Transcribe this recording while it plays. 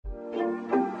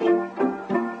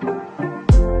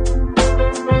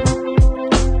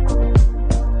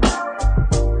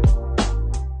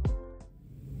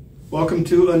welcome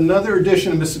to another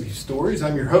edition of Mississippi Stories.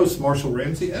 I'm your host, Marshall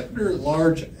Ramsey,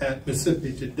 editor-at-large at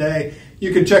Mississippi Today.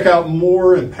 You can check out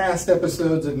more and past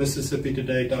episodes at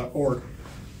MississippiToday.org.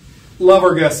 Love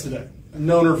our guest today. I've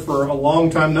known her for a long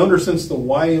time, known her since the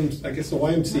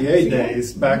YMCA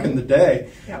days back in the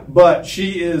day. Yep. But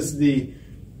she is the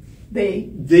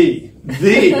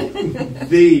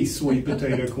sweet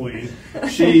potato queen.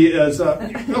 She is,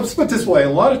 let's put it this way, a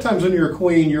lot of times when you're a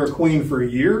queen for a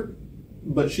year,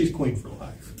 but she's queen for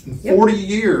life. In 40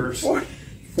 years.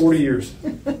 40 years.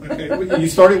 Okay. You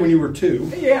started when you were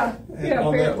 2. Yeah,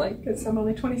 apparently, because I'm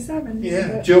only 27.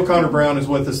 Yeah. Jill Connor-Browne is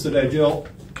with us today. Jill,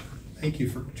 thank you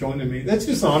for joining me. That's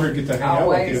just an honor to get to hang out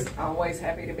with you. Always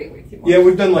happy to be with you, Mark. Yeah,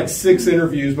 we've done like 6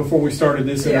 interviews before we started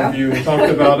this interview and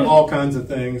talked about all kinds of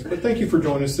things. But thank you for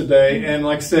joining us today. And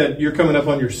like I said, you're coming up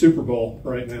on your Super Bowl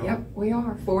right now. Yep, we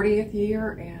are. 40th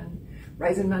year and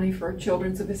raising money for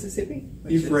Children's of Mississippi.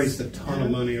 You've raised a ton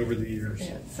of money over the years.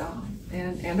 It's,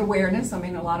 and awareness. I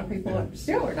mean, a lot of people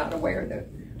still are not aware that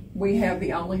we have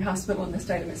the only hospital in the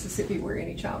state of Mississippi where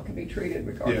any child can be treated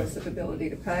regardless of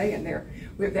ability to pay. And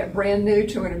we have that brand new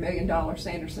 $200 million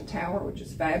Sanderson Tower, which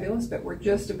is fabulous, but we're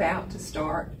just about to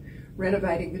start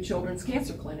renovating the Children's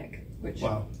Cancer Clinic, which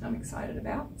I'm excited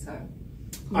about. So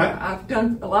I've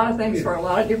done a lot of things for a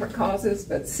lot of different causes,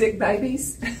 but sick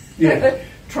babies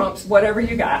trumps whatever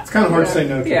you got. It's kind of hard to say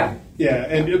no to. Yeah,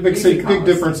 and it makes a big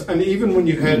difference. I mean, even when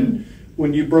you had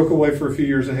when you broke away for a few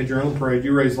years and had your own parade,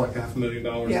 you raised like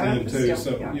 $500,000 then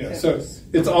too. So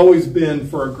it's always been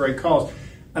for a great cause.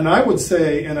 And I would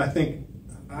say, and I think,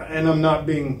 and I'm not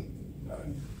being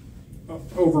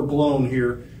overblown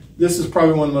here, this is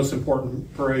probably one of the most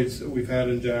important parades that we've had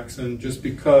in Jackson, just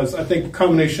because I think a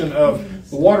combination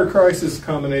of the water crisis,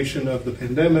 combination of the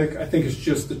pandemic, I think it's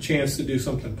just the chance to do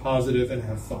something positive and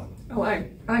have fun. Oh,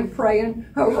 I'm praying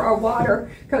over our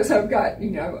water because I've got,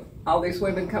 all these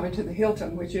women coming to the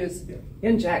Hilton, which is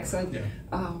in Jackson.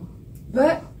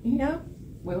 But,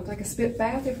 we'll take a spit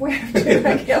bath if we have to,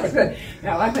 I guess. But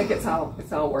no, I think it's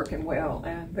all working well.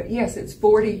 But yes, it's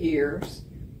 40 years.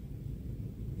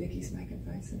 Vicky's making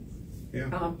faces.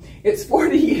 Yeah. It's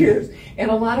 40 years, and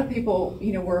a lot of people,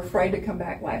 were afraid to come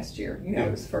back last year.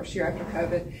 It was the first year after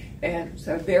COVID, and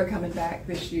so they're coming back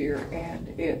this year,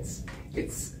 and it's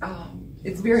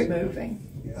very moving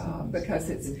because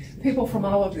it's people from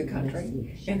all over the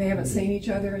country, and they haven't seen each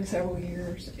other in several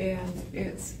years, and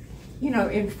it's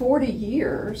in 40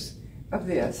 years of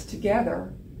this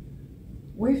together,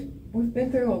 we've been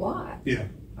through a lot. Yeah.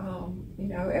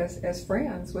 As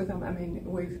friends with them. I mean,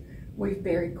 we've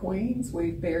buried queens,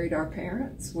 we've buried our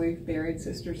parents, we've buried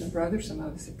sisters and brothers. Some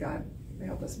of us have got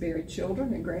help us bury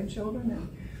children and grandchildren, and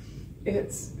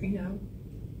it's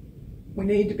we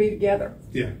need to be together.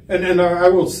 Yeah, and I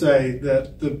will say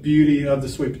that the beauty of the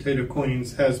Sweet Potato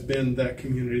Queens has been that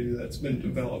community that's been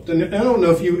developed. And I don't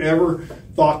know if you ever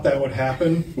thought that would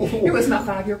happen. It was my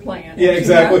 5-year plan. Yeah,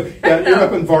 exactly. You're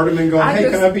up in Vardaman going, hey,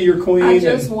 can I be your queen? I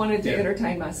just wanted to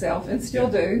entertain myself, and still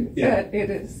do. Yeah. But it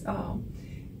is,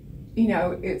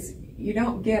 it's you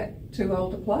don't get too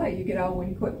old to play. You get old when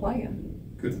you quit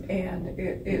playing. Good. And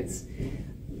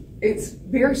it's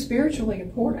very spiritually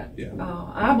important. Yeah.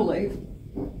 I believe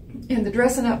in the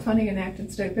dressing up funny and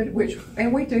acting stupid,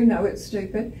 and we do know it's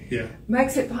stupid,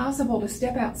 makes it possible to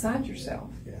step outside yourself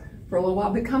for a little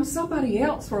while, become somebody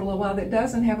else for a little while that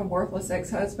doesn't have a worthless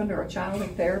ex-husband or a child in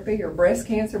therapy or breast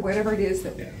cancer, whatever it is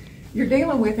that you're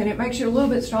dealing with, and it makes you a little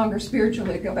bit stronger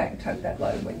spiritually to go back and tote that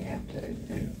load when you have to.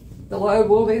 The load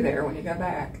will be there when you go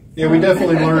back. Yeah, we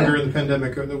definitely learned during the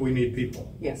pandemic that we need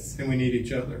people. Yes. And we need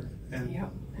each other.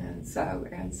 And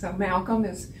so Malcolm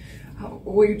is,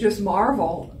 we just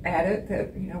marvel at it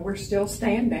that, we're still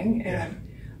standing. And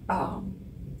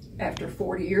after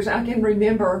 40 years, I can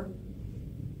remember,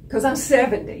 because I'm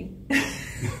 70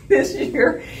 this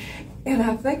year, and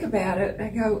I think about it, I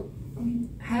go,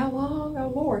 how long? Oh,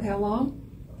 Lord, how long?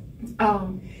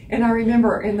 And I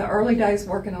remember in the early days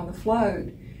working on the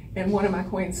float, and one of my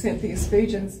queens, Cynthia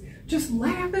Spegans, just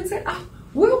laughed and said,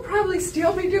 we'll probably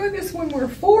still be doing this when we're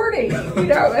 40.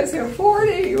 I said,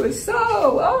 40, it was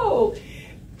so old.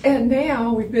 And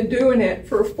now we've been doing it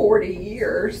for 40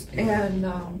 years. And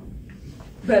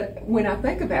but when I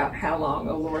think about how long,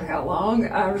 oh Lord, how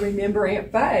long, I remember Aunt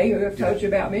Faye, who I've told you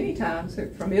about many times,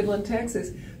 from Midland,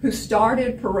 Texas, who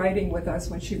started parading with us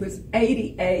when she was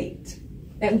 88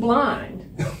 and blind.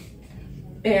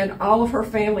 And all of her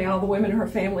family, all the women in her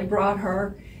family brought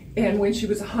her. And when she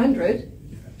was 100,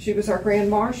 she was our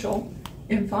grand marshal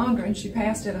in Fondren. She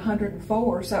passed at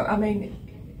 104. So, I mean,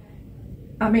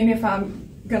 if I'm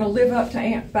going to live up to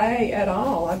Aunt Faye at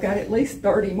all, I've got at least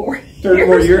 30 more years. 30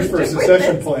 more years for a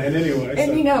succession plan anyway.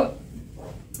 And,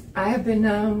 I have been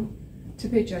known to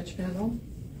be judgmental.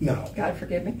 No. God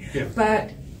forgive me. Yeah.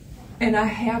 And I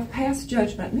have passed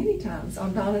judgment many times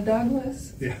on Donna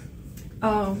Douglas. Yeah.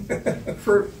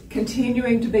 For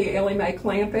continuing to be Ellie Mae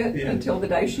Clampett until the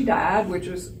day she died, which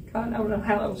was, I don't know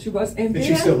how old she was. And then,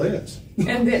 she still is.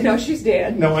 And then, no, she's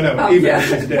dead. No, I know. Even if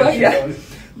she's dead, well, yeah.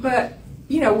 But,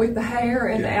 with the hair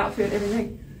and the outfit,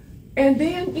 everything. And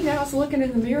then, I was looking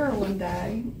in the mirror one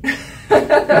day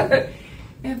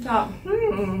and thought,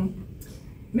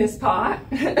 Miss Pot,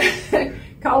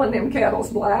 calling them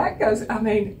kettles black. Because,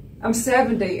 I'm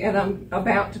 70 and I'm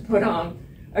about to put on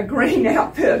a green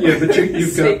outfit. Yeah, but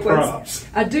you've got props.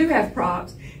 I do have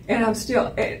props, and I'm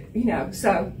still,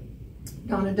 so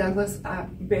Donna Douglas, I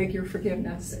beg your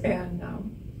forgiveness, and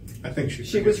I think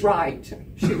she was right.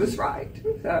 She was right.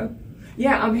 So,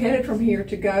 yeah, I'm headed from here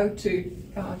to go to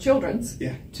Children's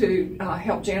to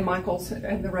help Jan Michaels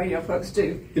and the radio folks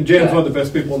do. And Jan's one of the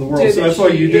best people in the world, so that's why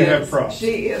you do have props.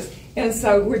 She is. And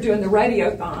so we're doing the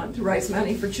radiothon to raise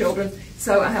money for children.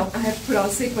 So I have to put on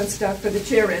sequin stuff for the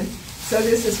children. So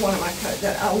this is one of my coats.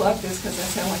 I love this because I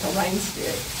sound like a rain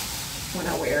stick when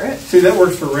I wear it. See, that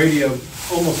works for radio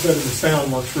almost better than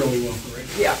sound works really well for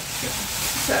radio. Yeah.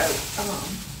 So,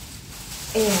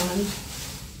 and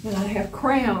then I have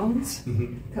crowns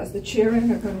because the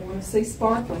children are going to want to see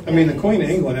sparkling. The Queen of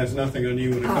England has nothing on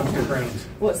you when it comes to crowns.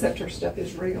 Well, except her stuff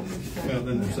is real. Well,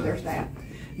 then there's that.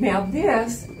 Now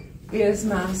this is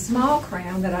my small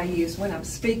crown that I use when I'm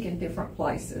speaking different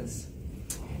places.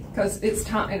 Because it's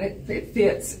and it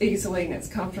fits easily and it's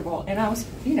comfortable. And I was,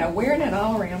 wearing it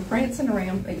all around, prancing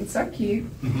around, being so cute.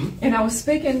 And I was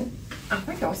speaking, I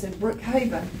think I was in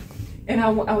Brookhaven, and I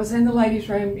was in the ladies'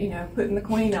 room, putting the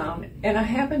Queen on. And I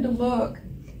happened to look,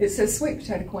 it says Sweet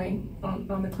Potato Queen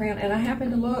on the crown, and I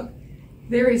happened to look,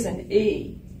 there is an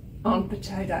E on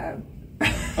potato.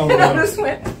 Oh, and wow. I just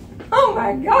went, oh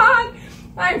my God.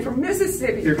 I'm from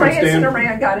Mississippi, prancing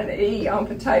around, got an E on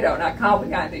potato, and I called the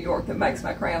guy in New York that makes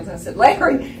my crowns. I said,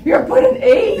 Larry, you're putting an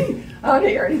E on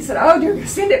here. And he said, oh, you're going to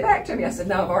send it back to me. I said,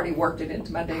 no, I've already worked it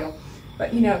into my deal.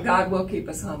 But, God will keep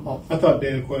us humble. I thought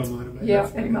Dan Quayle might have made that. Yeah,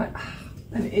 and he might,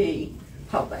 an E,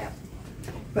 hold that.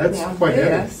 But that's now quite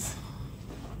heavy.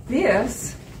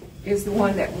 This is the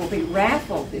one that will be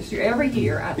raffled this year. Every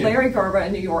year, Larry Gerber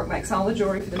in New York makes all the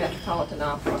jewelry for the Metropolitan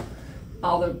Opera,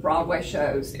 all the Broadway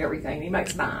shows, everything. He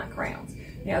makes my crowns.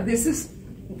 Now this is,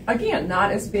 again,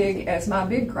 not as big as my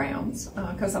big crowns,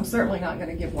 because I'm certainly not going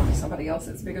to give one to somebody else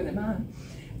that's bigger than mine.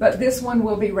 But this one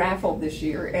will be raffled this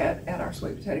year at our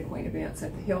Sweet Potato Queen events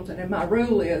at the Hilton. And my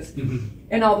rule is,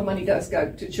 and all the money does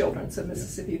go to Children's of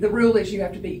Mississippi, the rule is you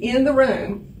have to be in the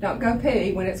room, don't go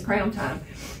pee when it's crown time,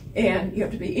 and you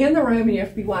have to be in the room and you have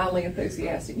to be wildly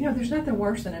enthusiastic. There's nothing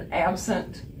worse than an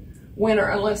absent winner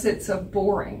unless it's a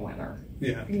boring winner.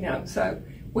 Yeah. So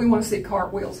we want to see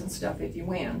cartwheels and stuff if you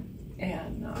win.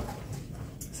 And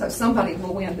so somebody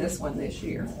will win this one this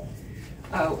year.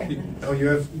 Oh, and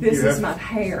this is my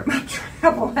hair, my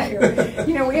travel hair.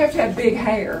 We have to have big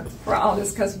hair for all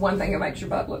this because one thing, it makes your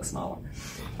butt look smaller.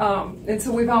 And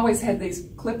so we've always had these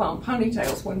clip-on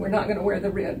ponytails when we're not going to wear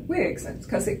the red wigs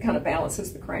because it kind of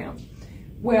balances the crown.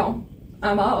 Well,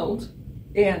 I'm old,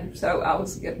 and so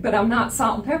but I'm not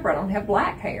salt and pepper. I don't have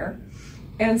black hair.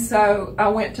 And so I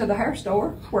went to the hair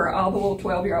store where all the little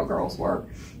 12-year-old girls work,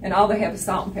 and all they have is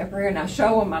salt and pepper hair. And I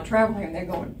show them my travel hair, and they're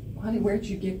going, honey, where'd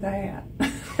you get that?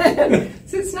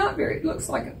 So it's not it looks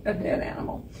like a dead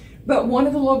animal. But one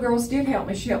of the little girls did help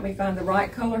me. She helped me find the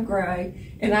right color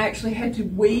gray, and I actually had to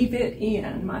weave it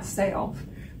in myself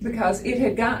because it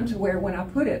had gotten to where when I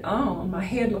put it on, my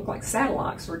head looked like saddle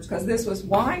Oxfords because this was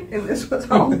white and this was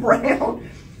all brown.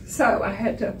 So I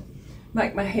had to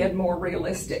make my head more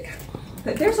realistic.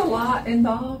 But there's a lot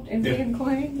involved in being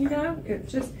clean,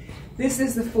 It's just, this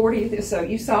is the 40th. So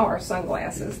you saw our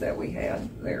sunglasses that we had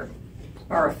there,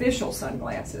 our official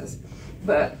sunglasses.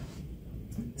 But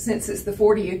since it's the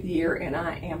 40th year and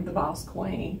I am the boss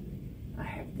queen, I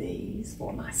have these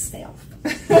for myself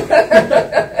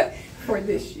for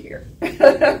this year.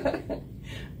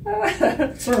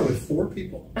 Started with 4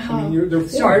 people. There were 4.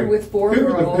 Started with 4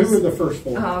 girls. Who were the first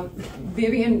 4?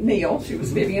 Vivian Neal. She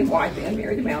was Vivian White then,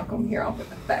 married to Malcolm here off at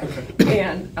the back. Okay.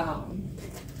 And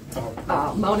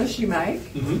Mona Shumake,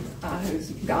 who's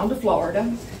gone to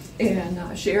Florida,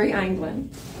 and Sherry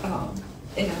Anglin,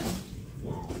 and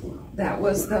that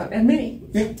was and me.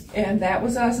 Yeah. And that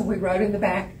was us, and we rode in the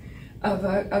back of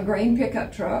a green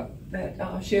pickup truck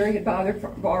that Sherry had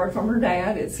borrowed from her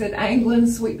dad. It said Anglin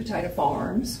Sweet Potato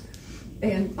Farms,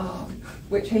 and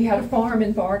which he had a farm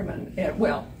in Vardaman,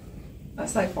 I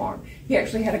say farm. He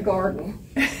actually had a garden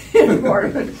in part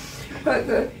of it,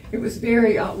 but it was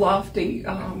very lofty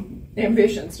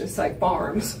ambitions to say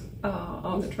farms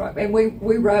on the truck. And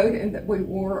we rode, and I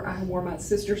wore my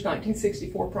sister's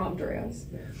 1964 prom dress.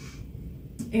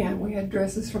 And we had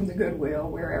dresses from the Goodwill,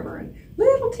 wherever, and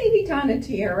little teeny tiny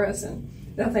tiaras,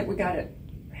 and I think we got it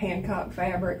Hancock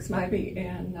Fabrics maybe,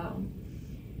 and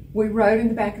we rode in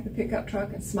the back of the pickup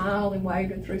truck and smiled and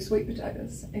waved and threw sweet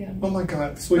potatoes. And, oh my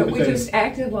God, sweet potatoes. But we just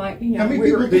acted like, you know. How many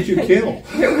people did you kill?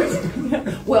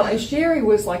 Well, and Sherry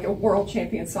was like a world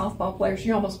champion softball player.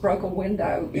 She almost broke a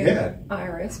window in the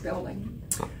IRS building.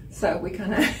 So we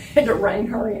kind of had to rein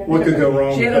her in. What could go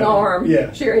wrong? She had an arm.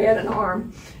 Yeah. Sherry had an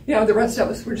arm. You know, the rest of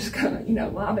us were just kind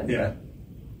of, lobbing. Yeah.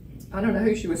 I don't know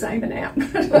who she was aiming at.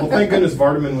 Well, thank goodness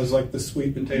Vardaman was like the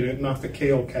sweet potato, not the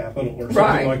kale capital or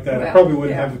something like that. Well, it probably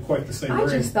wouldn't have quite the same ring. I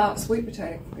just thought sweet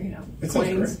potato,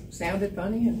 Queens sounded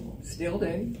funny and still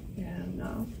do.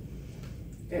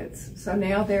 And so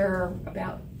now there are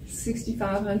about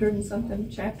 6,500 and something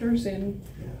chapters in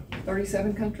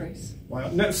 37 countries. Wow.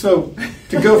 No, so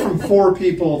to go from 4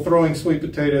 people throwing sweet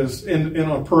potatoes in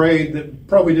a parade that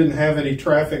probably didn't have any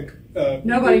traffic.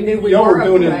 Nobody knew we y'all were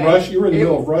doing it in rush. You were in the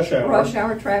middle of rush hour. Rush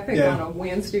hour traffic on a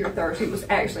Wednesday or Thursday. It was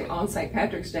actually on St.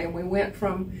 Patrick's Day, and we went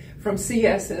from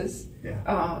CS's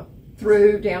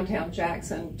through downtown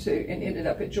Jackson and ended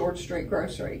up at George Street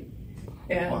Grocery.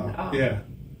 And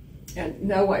and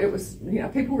no way, it was,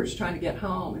 people were just trying to get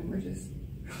home, and we're just.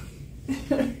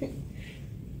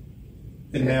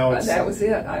 And now that was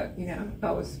it.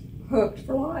 I was hooked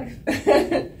for life.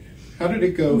 How did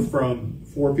it go from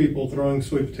 4 people throwing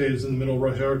sweet potatoes in the middle of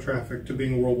rush hour traffic to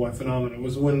being a worldwide phenomenon?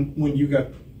 Was when you got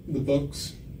the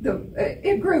books?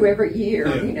 It grew every year,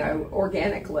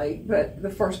 organically. But the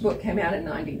first book came out in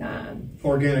 '99.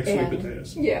 Organic sweet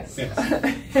potatoes. Yes.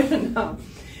 And,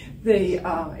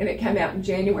 and it came out in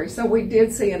January, so we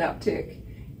did see an uptick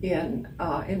in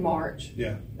March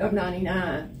of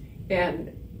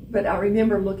 '99, But I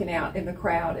remember looking out in the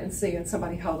crowd and seeing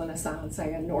somebody holding a sign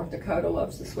saying, "North Dakota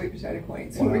loves the sweet potato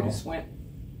queens." And we just went,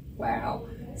 wow,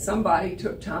 somebody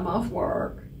took time off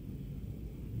work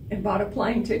and bought a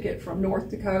plane ticket from North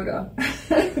Dakota.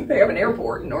 They have an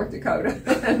airport in North Dakota.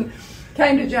 And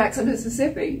came to Jackson,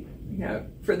 Mississippi,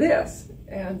 for this.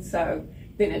 And so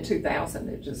then in 2000,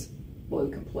 it just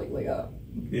blew completely up.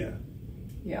 Yeah.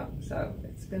 Yeah, so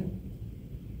it's been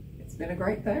a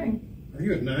great thing. Are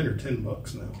you at 9 or 10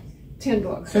 books now? 10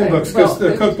 books. 10 books, because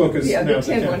the cookbook is now the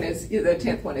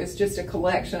 10th one is just a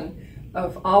collection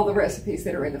of all the recipes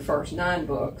that are in the first 9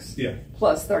 books,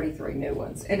 plus 33 new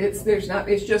ones. And it's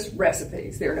just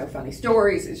recipes. There are no funny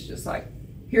stories. It's just like,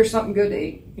 here's something good to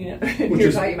eat.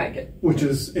 Here's how you make it. Which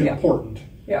is important.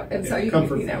 Yeah, and so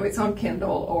it's on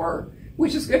Kindle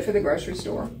which is good for the grocery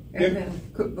store, and then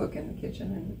cookbook in the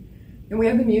kitchen, and we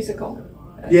have the musical.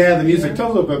 The music.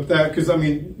 Tell us about that, because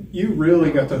you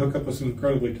really got to hook up with some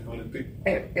incredibly talented people.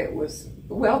 It was,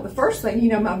 the first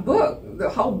thing, my book, the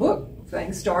whole book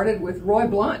thing started with Roy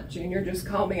Blunt Jr. just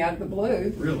called me out of the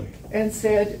blue. Really? And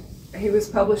said he was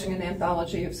publishing an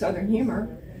anthology of Southern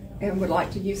humor and would like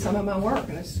to use some of my work.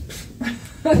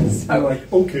 And so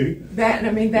like, okay.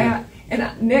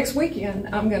 And next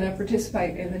weekend I'm going to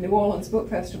participate in the New Orleans Book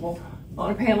Festival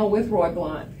on a panel with Roy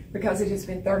Blunt, because it has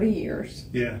been 30 years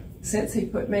since he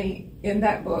put me in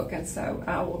that book, and so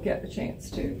I will get the chance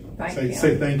to thank him.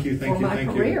 Say thank you for my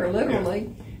career,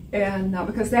 literally. And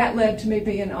because that led to me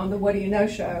being on the What Do You Know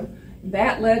show.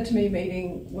 That led to me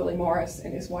meeting Willie Morris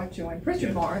and his wife Joanne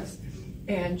Pritchard Morris,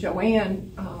 and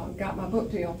Joanne got my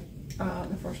book deal,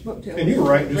 the first book deal. And you were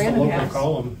writing just a local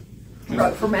column.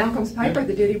 Wrote for Malcolm's paper,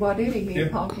 the Diddy Wah Diddy. He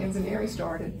and Paul Canzanieri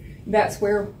started. That's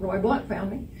where Roy Blunt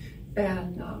found me.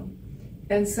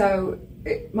 And so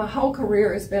my whole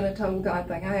career has been a total God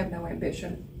thing. I have no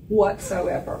ambition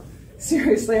whatsoever.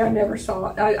 Seriously, I never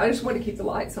saw it. I just want to keep the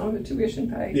lights on, the tuition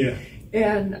paid. Yeah.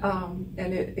 And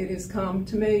it has come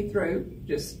to me through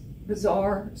just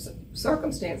bizarre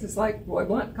circumstances, like Roy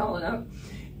Blunt calling up.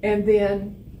 And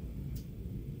then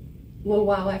a little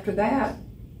while after that,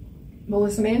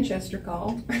 Melissa Manchester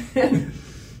called.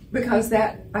 Because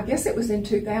I guess it was in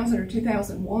 2000 or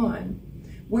 2001,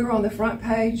 we were on the front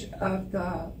page of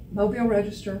the Mobile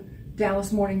Register,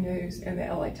 Dallas Morning News, and the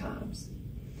LA Times.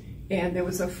 And there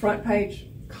was a front page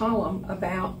column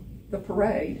about the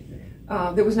parade.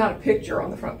 There was not a picture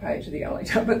on the front page of the LA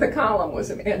Times, but the column was,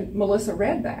 and Melissa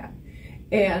read that.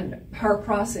 And her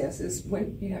process is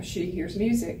when, she hears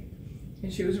music,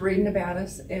 and she was reading about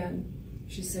us, and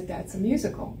she said, "That's a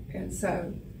musical." And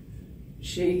so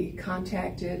she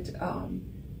contacted,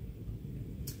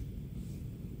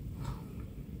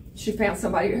 she found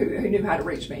somebody who knew how to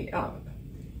reach me,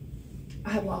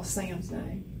 I have lost Sam's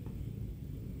name.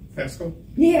 Haskell?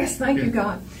 Yes, thank Yeah. you,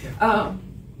 God.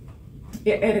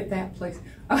 Edit that, please.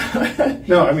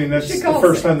 No, I mean, that's the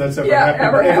first time that's ever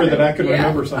happened, ever that I can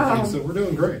remember something, so we're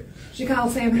doing great. She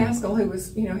called Sam Haskell, who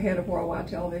was, head of worldwide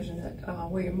television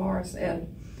at William Morris, and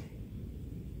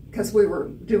because we were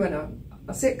doing a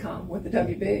sitcom with the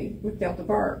WB with Delta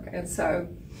Burke, and so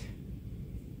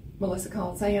Melissa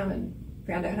called Sam and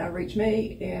found out how to reach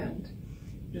me, and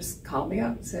just called me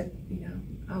up and said,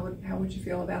 how would you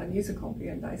feel about a musical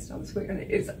being based on the Sweet? And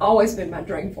it's always been my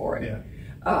dream for it. Yeah.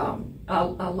 I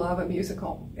love a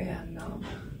musical, and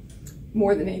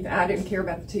more than anything, I didn't care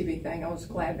about the TV thing. I was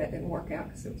glad that didn't work out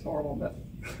because it was horrible, but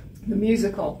the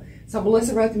musical. So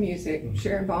Melissa wrote the music,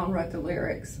 Sharon Vaughn wrote the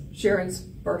lyrics. Sharon's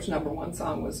first #1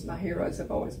 song was My Heroes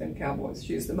Have Always Been Cowboys.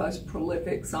 She's the most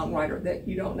prolific songwriter that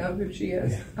you don't know who she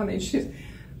is. Yeah. I mean, she's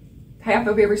half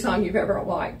of every song you've ever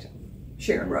liked,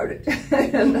 Sharon wrote it.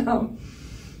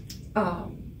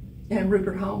 And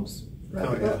Rupert Holmes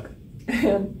wrote the book.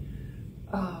 And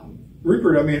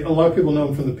Rupert, I mean, a lot of people know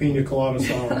him from the Pina Colada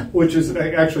song, which is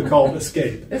actually called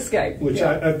Escape. Escape, which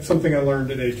something I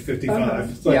learned at age 55.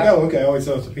 It's like, yeah. oh, okay, I always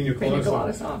thought it was a Pina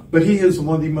Colada song. But he is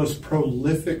one of the most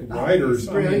prolific writers.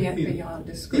 Brilliant, beyond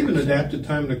description. Even adapted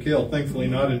Time to Kill, thankfully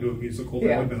not into a musical. That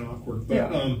would have been awkward.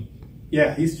 But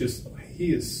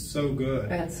he is so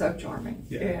good. And so charming.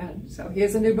 Yeah. And so he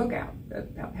has a new book out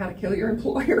about how to kill your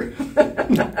employer.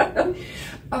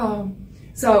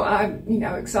 So I'm,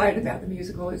 excited about the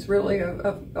musical. It's really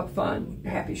a fun,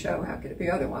 happy show. How could it be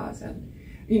otherwise? And,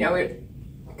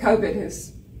 COVID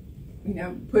has,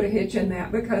 put a hitch in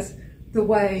that, because the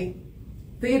way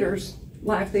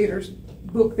live theaters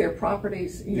book their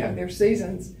properties, their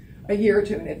seasons a year or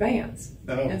two in advance.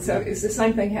 And so it's the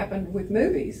same thing happened with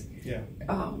movies. Yeah.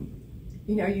 A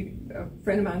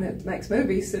friend of mine that makes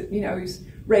movies said, he's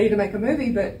ready to make a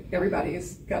movie, but everybody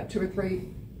has got 2 or 3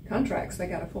 contracts they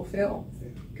got to fulfill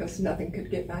because nothing could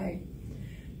get made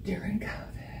during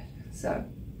COVID. So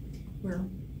we're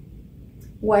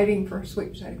waiting for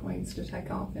Sweet Potato Queens to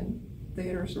take off in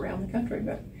theaters around the country,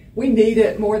 but we need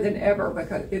it more than ever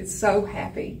because it's so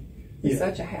happy. It's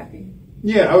such a happy.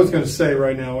 Yeah, I was going to say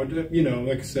right now,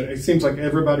 like I said, it seems like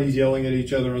everybody's yelling at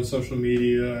each other on social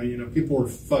media. People are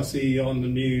fussy on the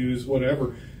news,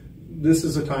 whatever. This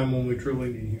is a time when we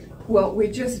truly need humor. Well, we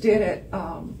just did it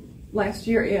last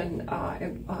year in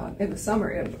the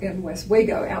summer in West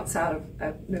Wego, outside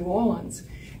of New Orleans,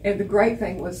 and the great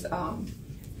thing was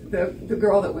the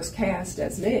girl that was cast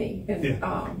as me and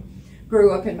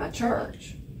grew up in my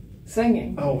church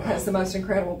singing. Oh, wow. Has the most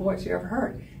incredible voice you ever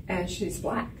heard, and she's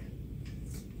black.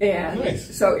 And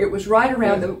nice. So it was right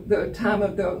around the time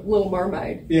of the Little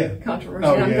Mermaid controversy.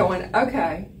 And I'm going,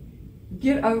 okay,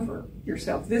 get over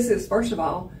yourself. This is, first of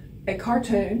all, a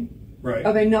cartoon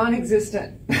of a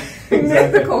non-existent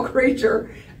mythical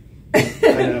creature. I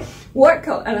know.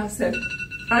 And I said,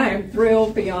 I am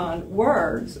thrilled beyond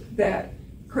words that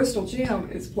Crystal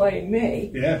Jim is playing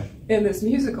me in this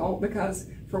musical, because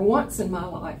for once in my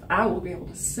life, I will be able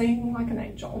to sing like an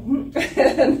angel.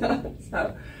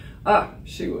 And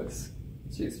she was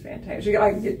fantastic.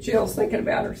 I can get chills thinking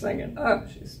about her singing. And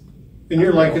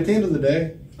you're like, at the end of the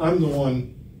day, I'm the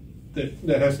one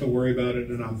that has to worry about it,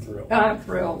 and I'm thrilled. I'm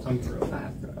thrilled. I'm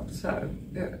thrilled. So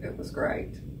it was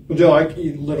great. Well, Jill, I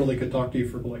literally could talk to you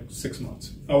for like 6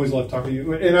 months. I always love talking to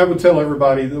you. And I would tell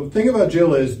everybody, the thing about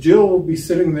Jill is Jill will be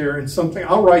sitting there and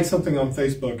I'll write something on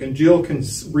Facebook and Jill can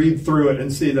read through it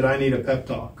and see that I need a pep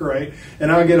talk, right?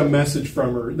 And I'll get a message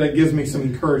from her that gives me some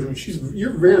encouragement.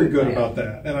 You're very good about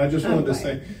that. And I just wanted to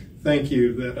say thank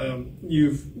you that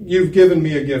you've given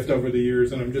me a gift over the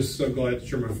years, and I'm just so glad that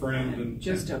you're my friend. And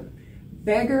just a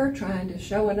beggar trying to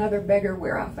show another beggar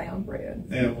where I found bread.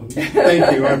 Yeah, well,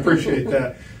 thank you. I appreciate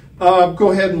that.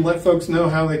 Go ahead and let folks know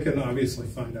how they can obviously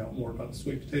find out more about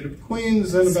Sweet Potato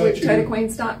Queens and about you.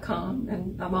 SweetPotatoQueens.com,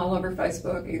 and I'm all over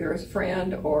Facebook, either as a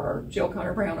friend or Jill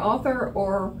Connor Browne author,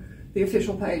 or the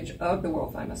official page of the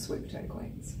world famous Sweet Potato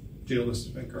Queens. Jill, this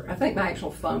has been great. I think my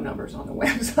actual phone number's on the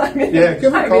website. Yeah,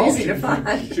 give her a call. Easy to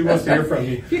find. She wants to hear from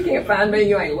you. If you can't find me,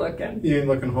 you ain't looking. You ain't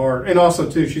looking hard. And also,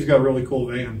 too, she's got a really cool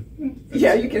van.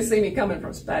 Yeah, you can see me coming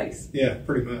from space. Yeah,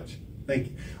 pretty much. Thank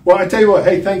you. Well, I tell you what,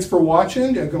 hey, thanks for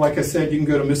watching. Like I said, you can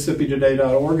go to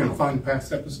MississippiToday.org and find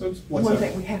past episodes. One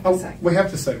thing we have to say. We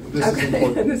have to say. This is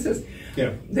important. This is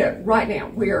that right now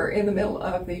we are in the middle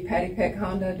of the Paddy Peck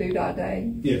Honda Doodah Day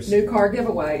new car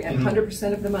giveaway, and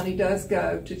 100% of the money does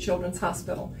go to Children's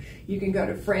Hospital. You can go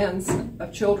to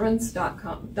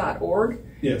friendsofchildrens.org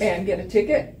and get a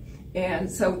ticket. And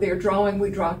so we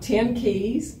draw 10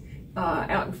 keys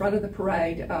out in front of the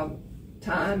parade.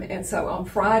 time. And so on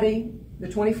Friday, the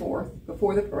 24th,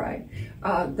 before the parade,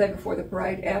 day before the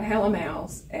parade at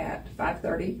Hallamow's at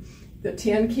 5:30, the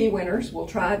 10 key winners will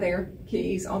try their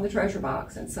keys on the treasure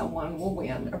box, and someone will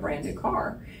win a brand new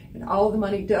car. And all of the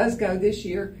money does go this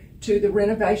year to the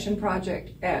renovation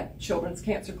project at Children's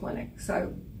Cancer Clinic.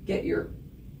 So get your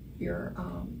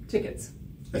tickets.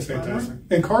 That's fantastic.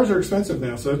 And cars are expensive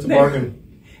now, so it's a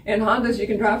bargain. And Hondas you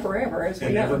can drive forever, as we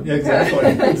know. Yeah,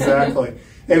 exactly, exactly.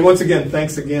 And once again,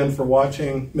 thanks again for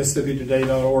watching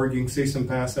MississippiToday.org. You can see some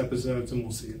past episodes, and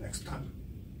we'll see you next time.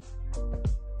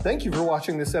 Thank you for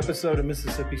watching this episode of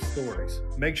Mississippi Stories.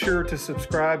 Make sure to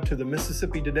subscribe to the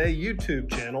Mississippi Today YouTube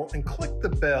channel and click the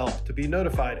bell to be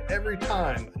notified every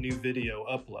time a new video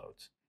uploads.